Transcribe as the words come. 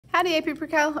Howdy, AP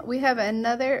PreCal. We have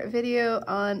another video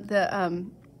on the,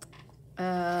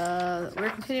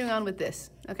 we're continuing on with this.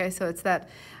 Okay, so it's that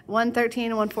 113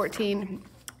 and 114.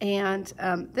 And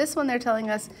this one, they're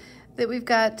telling us that we've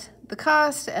got the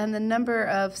cost and the number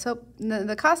of soap,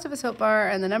 the cost of a soap bar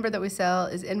and the number that we sell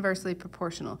is inversely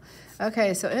proportional.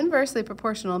 Okay, so inversely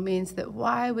proportional means that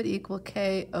y would equal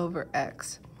k over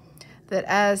x. That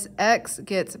as x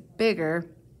gets bigger,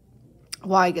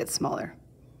 y gets smaller.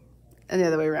 And the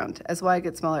other way around. As y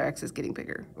gets smaller, x is getting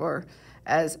bigger. Or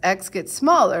as x gets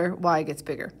smaller, y gets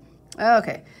bigger.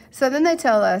 Okay, so then they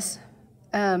tell us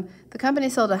the company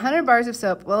sold 100 bars of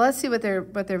soap. Well, let's see what their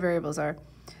variables are.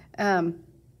 Find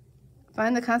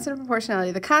the constant of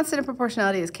proportionality. The constant of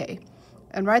proportionality is k.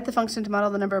 And write the function to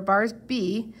model the number of bars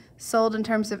B sold in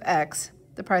terms of x,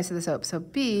 the price of the soap. So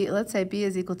B, let's say B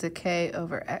is equal to k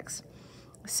over x.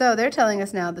 So they're telling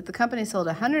us now that the company sold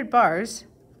 100 bars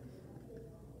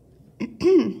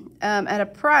at a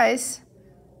price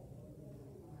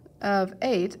of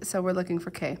 8, so we're looking for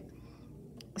k.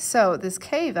 So this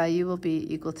k value will be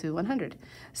equal to 100.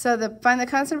 So find the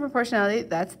constant of proportionality,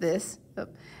 that's this,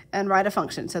 and write a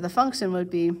function. So the function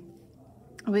would be,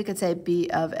 we could say b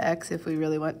of x if we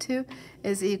really want to,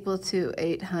 is equal to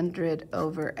 800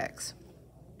 over x.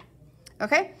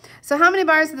 Okay, so how many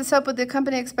bars of the soap would the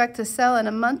company expect to sell in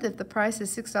a month if the price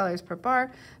is $6 per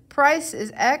bar? Price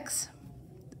is x.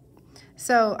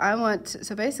 So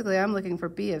basically I'm looking for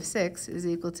b of 6 is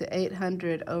equal to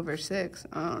 800 over 6.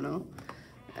 I don't know.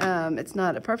 It's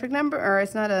not a perfect number, or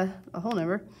it's not a whole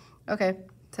number. Okay,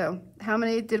 so how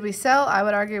many did we sell? I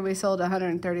would argue we sold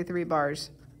 133 bars.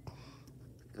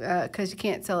 Because you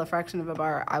can't sell a fraction of a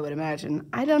bar, I would imagine.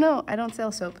 I don't know. I don't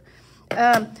sell soap.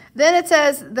 Then it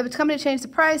says the company changed the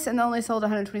price and only sold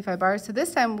 125 bars. So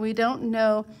this time we don't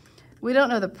know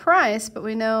the price, but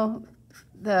we know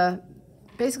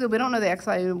basically we don't know the x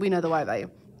value, we know the y value.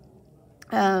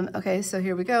 Okay, so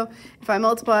here we go. If I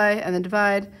multiply and then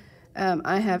divide,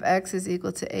 I have x is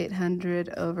equal to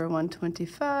 800 over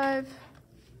 125.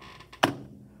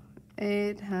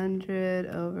 800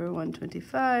 over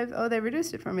 125. Oh, they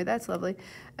reduced it for me. That's lovely.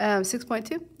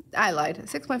 6.2. I lied.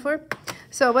 6.4.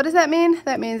 So what does that mean?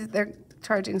 That means they're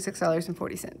charging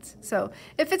 $6.40. So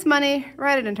if it's money,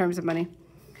 write it in terms of money.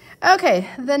 Okay,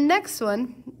 the next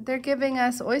one, they're giving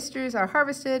us oysters are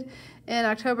harvested in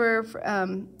October,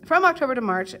 from October to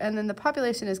March, and then the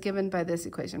population is given by this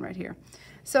equation right here.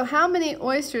 So how many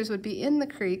oysters would be in the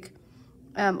creek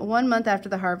 1 month after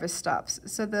the harvest stops?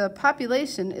 So the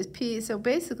population is P, so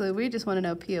basically we just want to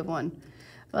know P of 1.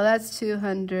 Well, that's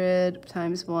 200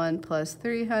 times 1 plus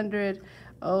 300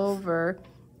 over,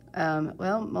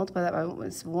 well, multiply that by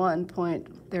 1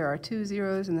 point, there are 2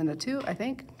 zeros and then a 2, I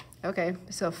think. Okay,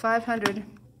 so 500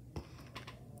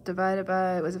 divided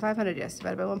by, was it 500? Yes,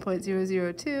 divided by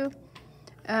 1.002,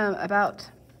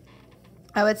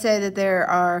 I would say that there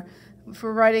are,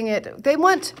 for writing it, they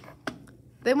want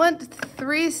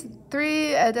three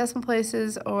decimal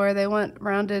places, or they want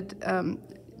rounded,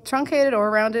 truncated or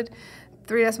rounded,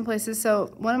 3 decimal places.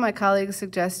 So one of my colleagues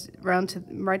suggests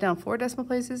write down 4 decimal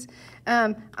places.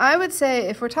 I would say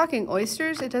if we're talking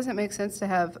oysters, it doesn't make sense to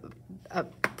have a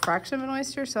fraction of an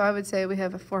oyster, so I would say we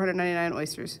have 499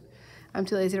 oysters. I'm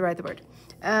too lazy to write the word.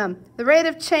 The rate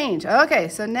of change. Okay,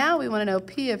 so now we want to know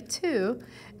P of 2,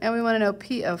 and we want to know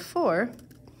P of 4.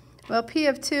 Well, P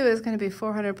of 2 is going to be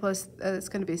 400 plus, it's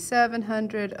going to be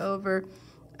 700 over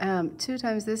 2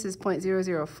 times this is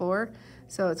 0.004,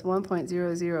 so it's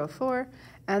 1.004.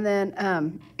 And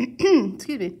then,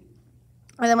 excuse me,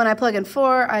 and then when I plug in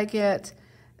 4, I get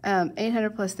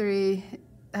 800 plus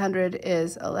 300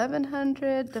 is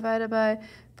 1100 divided by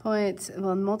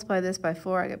well, multiply this by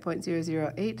 4, I get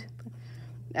 0.008.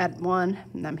 Add 1,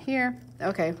 and I'm here.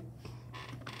 Okay.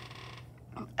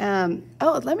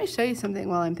 Oh, let me show you something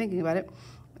while I'm thinking about it.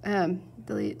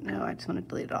 Delete, no, I just want to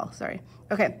delete it all, sorry.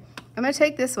 Okay, I'm going to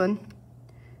take this one,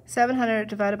 700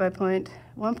 divided by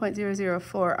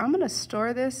 1.004. I'm going to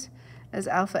store this as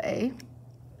alpha A.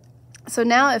 So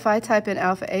now if I type in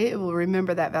alpha A, it will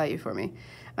remember that value for me.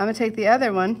 I'm going to take the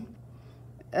other one.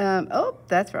 Oh,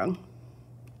 that's wrong.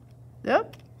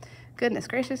 Yep, goodness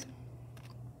gracious.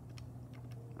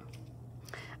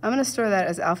 I'm going to store that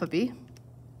as alpha B.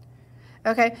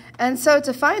 Okay, and so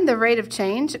to find the rate of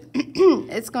change,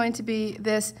 it's going to be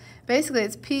this, basically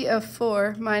it's P of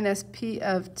 4 minus P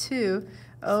of 2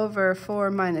 over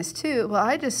 4 minus 2. Well,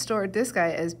 I just stored this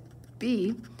guy as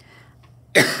B.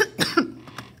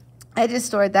 I just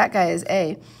stored that guy as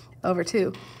A over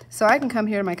 2. So I can come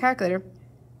here to my calculator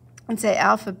and say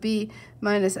alpha B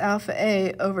minus alpha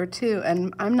A over 2,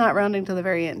 and I'm not rounding to the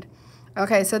very end.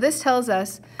 Okay, so this tells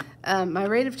us My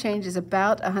rate of change is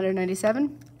about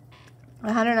 197.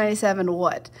 197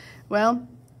 what? Well,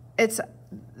 it's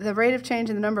the rate of change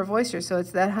in the number of oysters, so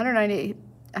it's that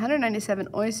 197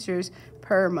 oysters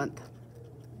per month.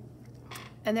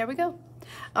 And there we go.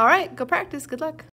 All right, go practice. Good luck.